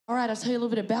All right, I'll tell you a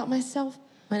little bit about myself.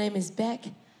 My name is Bec.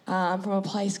 I'm from a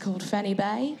place called Fanny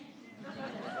Bay.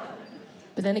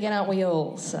 But then again, aren't we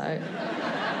all? So,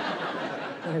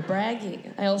 no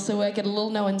bragging. I also work at a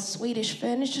little-known Swedish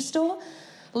furniture store.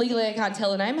 Legally, I can't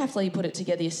tell the name. Hopefully, you put it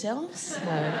together yourselves.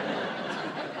 So.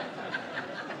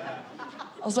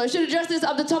 Also, I should address this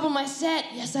up the top of my set.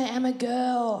 Yes, I am a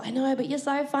girl. I know, but you're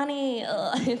so funny.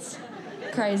 Ugh, it's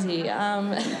crazy.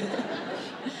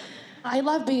 I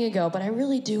love being a girl, but I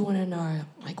really do want to know,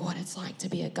 like, what it's like to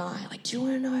be a guy. Like, do you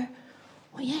want to know?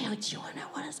 Well, yeah, like, do you want to know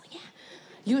what it's like? Yeah.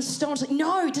 You were staunchly,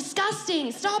 no,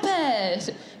 disgusting, stop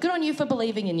it. Good on you for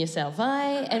believing in yourself.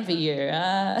 I envy you.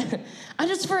 I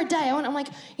just, for a day, I'm like,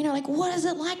 you know, like, what is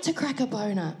it like to crack a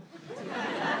boner?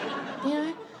 You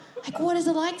know? Like, what is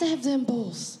it like to have them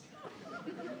balls?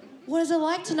 What is it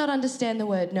like to not understand the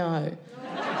word no?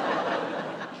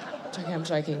 I'm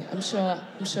joking. I'm sure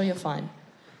you're fine.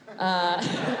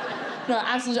 No,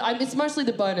 absolutely. It's mostly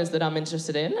the boners that I'm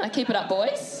interested in. I keep it up,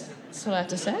 boys. That's what I have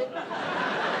to say.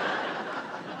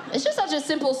 It's just such a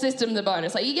simple system, the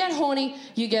bonus. Like, you get horny,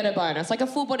 you get a bonus. Like a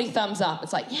full body thumbs up.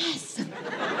 It's like, yes!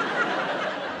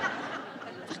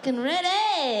 Fucking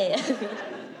ready!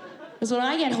 Because when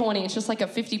I get horny, it's just like a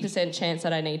 50% chance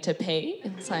that I need to pee.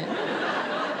 It's like...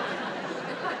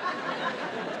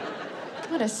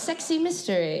 what a sexy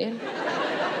mystery.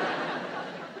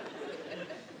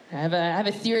 I have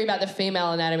a theory about the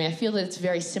female anatomy. I feel that it's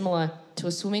very similar to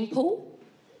a swimming pool.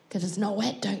 Because it's not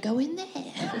wet, don't go in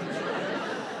there.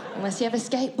 Unless you have a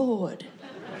skateboard.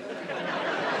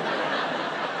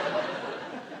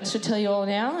 I should tell you all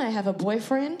now, I have a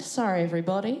boyfriend. Sorry,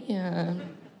 everybody.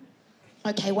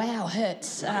 Okay, wow,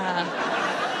 hurts. Yeah!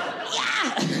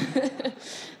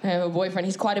 I have a boyfriend.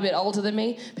 He's quite a bit older than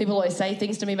me. People always say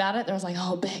things to me about it. They're always like,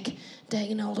 oh, Bec,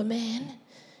 dating an older man,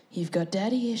 you've got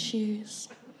daddy issues.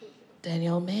 Dating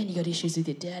an old man, you got issues with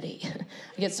your daddy.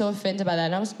 I get so offended by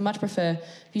that, and I much prefer to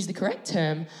use the correct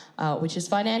term, which is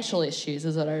financial issues,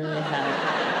 is what I really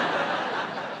have.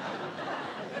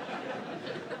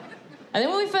 And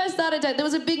then when we first started dating, there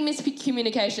was a big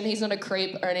miscommunication. He's not a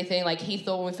creep or anything. Like, he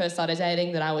thought when we first started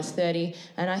dating that I was 30,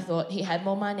 and I thought he had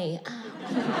more money.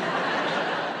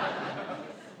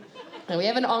 And we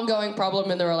have an ongoing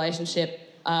problem in the relationship.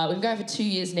 We've been going for 2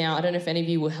 years now. I don't know if any of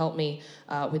you will help me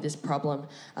with this problem.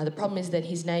 The problem is that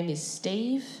his name is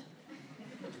Steve.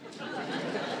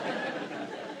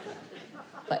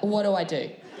 Like, what do I do?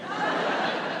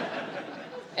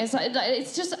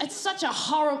 It's such a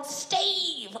horrible...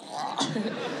 Steve!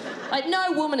 Like,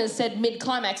 no woman has said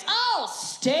mid-climax, oh,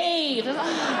 Steve!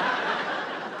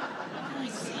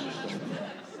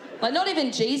 Like, not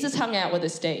even Jesus hung out with a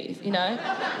Steve, you know?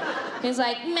 He's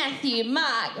like, Matthew,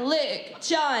 Mark, Luke,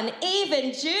 John,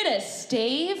 even Judas,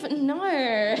 Steve. No.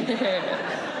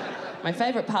 My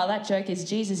favourite part of that joke is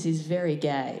Jesus is very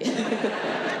gay.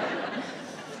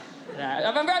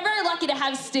 I'm very lucky to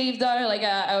have Steve, though. Like,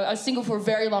 I was single for a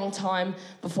very long time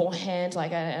beforehand,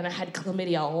 like, and I had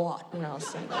chlamydia a lot when I was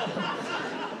single.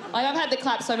 Like, I've had the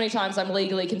clap so many times, I'm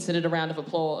legally considered a round of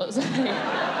applause.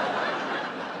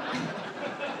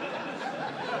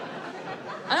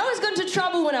 I always got into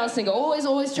trouble when I was single.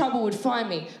 Always trouble would find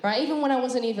me, right? Even when I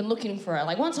wasn't even looking for it.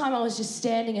 Like, one time I was just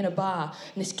standing in a bar,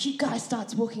 and this cute guy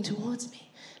starts walking towards me.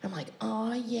 And I'm like,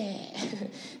 oh, yeah.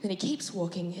 Then he keeps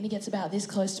walking, and he gets about this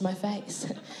close to my face.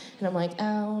 And I'm like,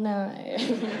 oh, no.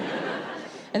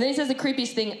 And then he says the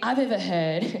creepiest thing I've ever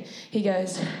heard. He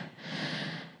goes,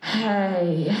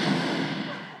 hey,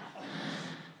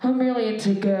 I'm really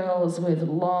into girls with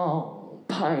long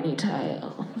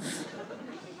ponytails.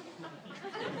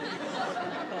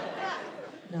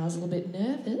 And I was a little bit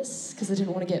nervous because I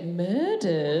didn't want to get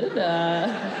murdered.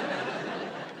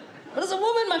 But as a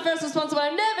woman, my first response when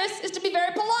I'm nervous is to be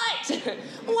very polite.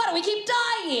 Why do we keep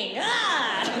dying?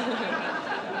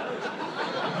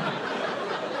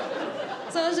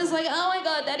 So I was just like, oh my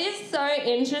God, that is so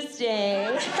interesting.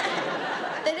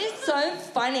 That is so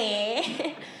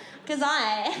funny. Because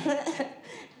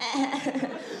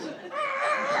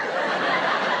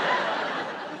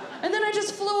And then I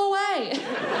just flew away.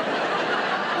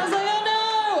 I was like, oh no!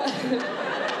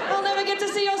 I'll never get to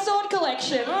see your sword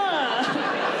collection.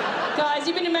 Guys,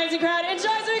 you've been an amazing crowd.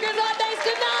 Enjoy